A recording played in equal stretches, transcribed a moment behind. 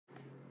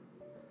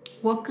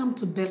Welcome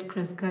to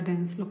Bellcrest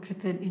Gardens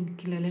located in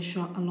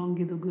Kileleshwa along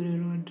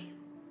Githuguri Road.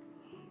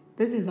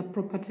 This is a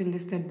property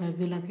listed by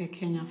Villa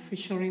Kenya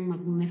featuring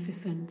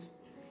magnificent,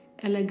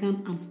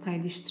 elegant and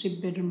stylish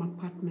 3-bedroom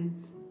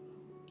apartments,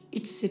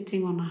 each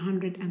sitting on a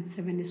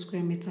 170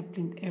 square meter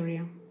plinth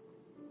area.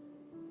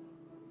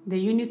 The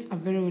units are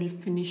very well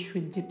finished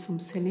with gypsum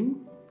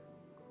ceilings.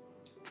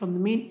 From the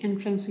main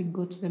entrance we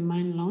go to the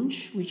main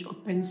lounge, which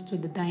opens to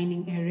the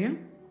dining area.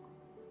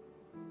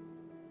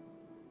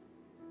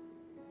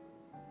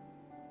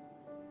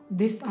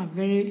 These are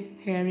very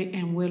airy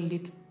and well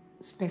lit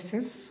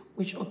spaces,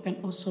 which open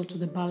also to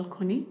the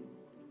balcony,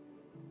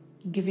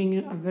 giving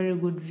you a very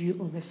good view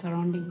of the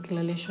surrounding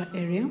Kileleshwa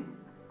area.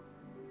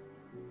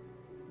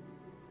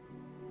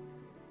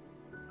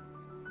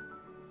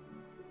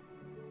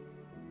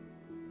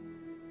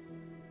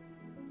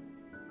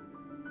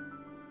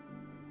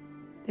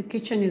 The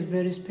kitchen is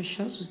very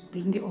spacious with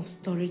plenty of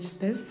storage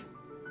space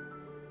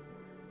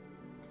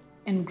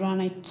and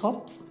granite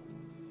tops.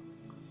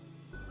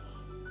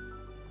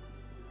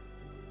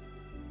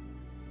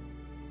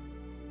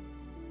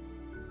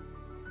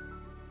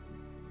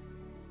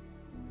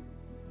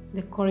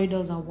 The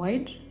corridors are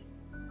wide,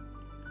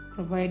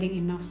 providing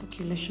enough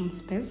circulation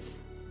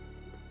space.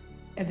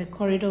 At the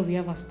corridor, we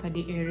have a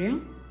study area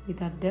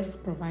with a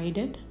desk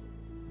provided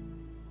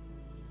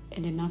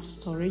and enough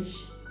storage.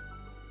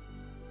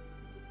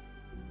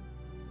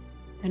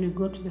 Then we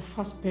go to the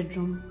first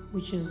bedroom,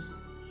 which is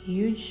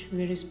huge,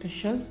 very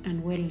spacious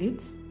and well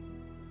lit.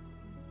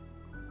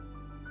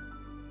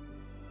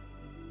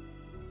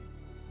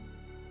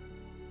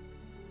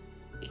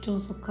 It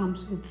also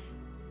comes with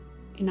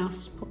enough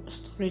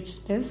storage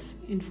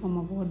space in form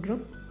of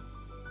wardrobe.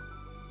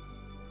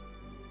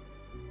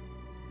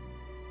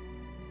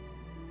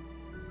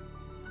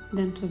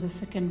 Then to the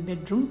second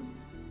bedroom,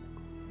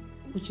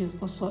 which is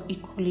also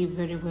equally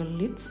very well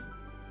lit,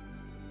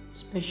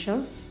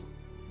 spacious.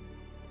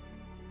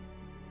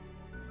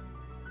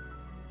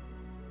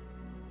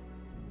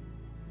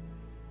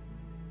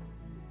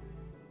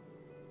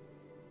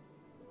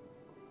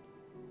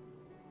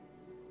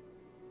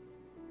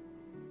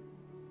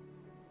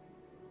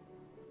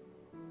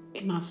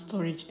 Enough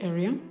storage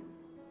area.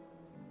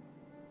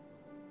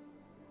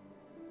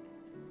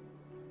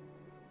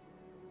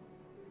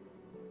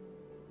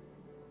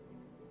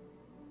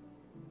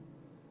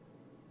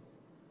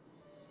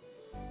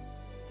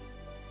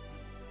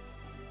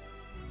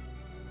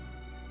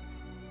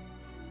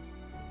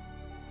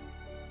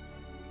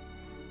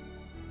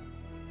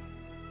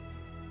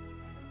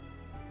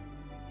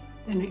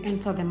 Then we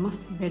enter the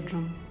master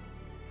bedroom.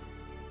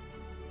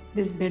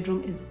 This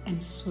bedroom is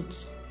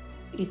ensuite.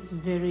 It's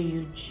very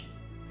huge,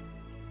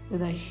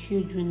 with a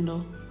huge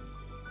window,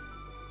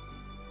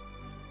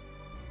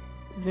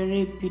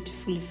 very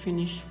beautifully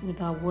finished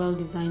with a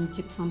well-designed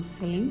gypsum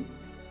ceiling,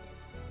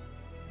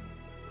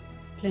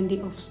 plenty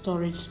of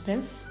storage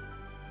space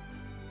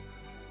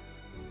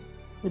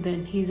with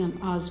an his and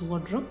hers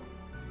wardrobe.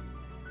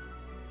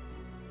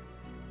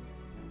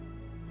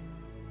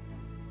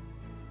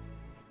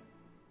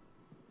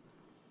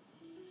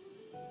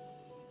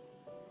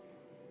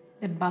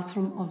 The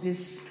bathroom of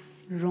this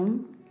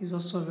room is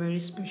also very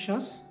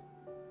spacious,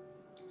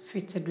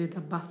 fitted with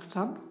a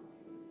bathtub,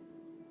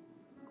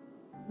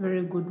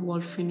 very good wall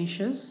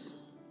finishes.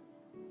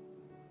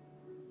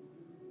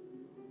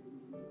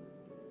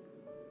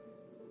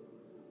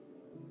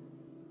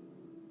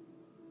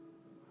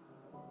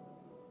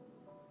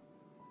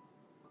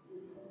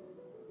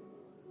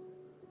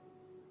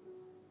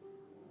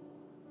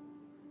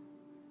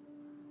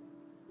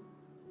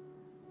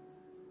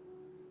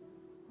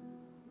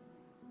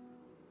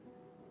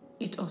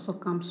 It also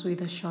comes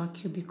with a shower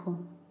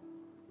cubicle.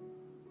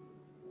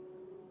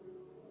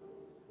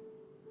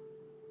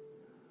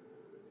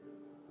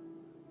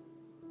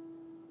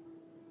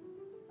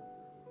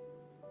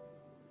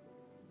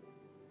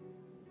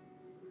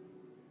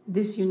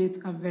 These units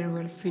are very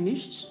well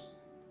finished.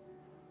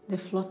 The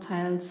floor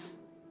tiles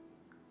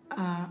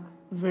are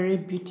very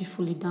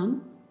beautifully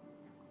done.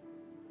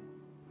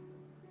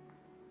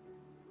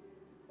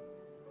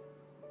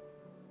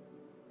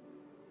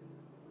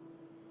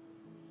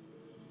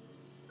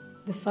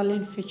 The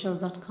salient features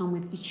that come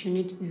with each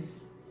unit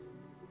is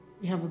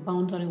we have a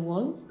boundary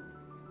wall,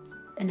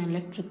 an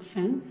electric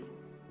fence,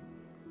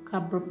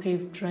 Cabro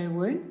paved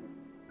driveway,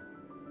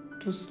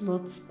 2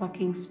 slots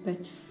parking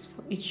space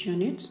for each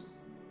unit,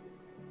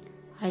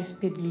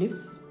 high-speed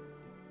lifts,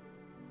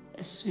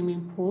 a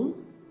swimming pool,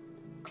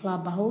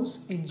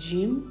 clubhouse, a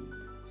gym,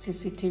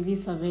 CCTV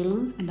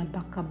surveillance and a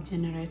backup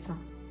generator.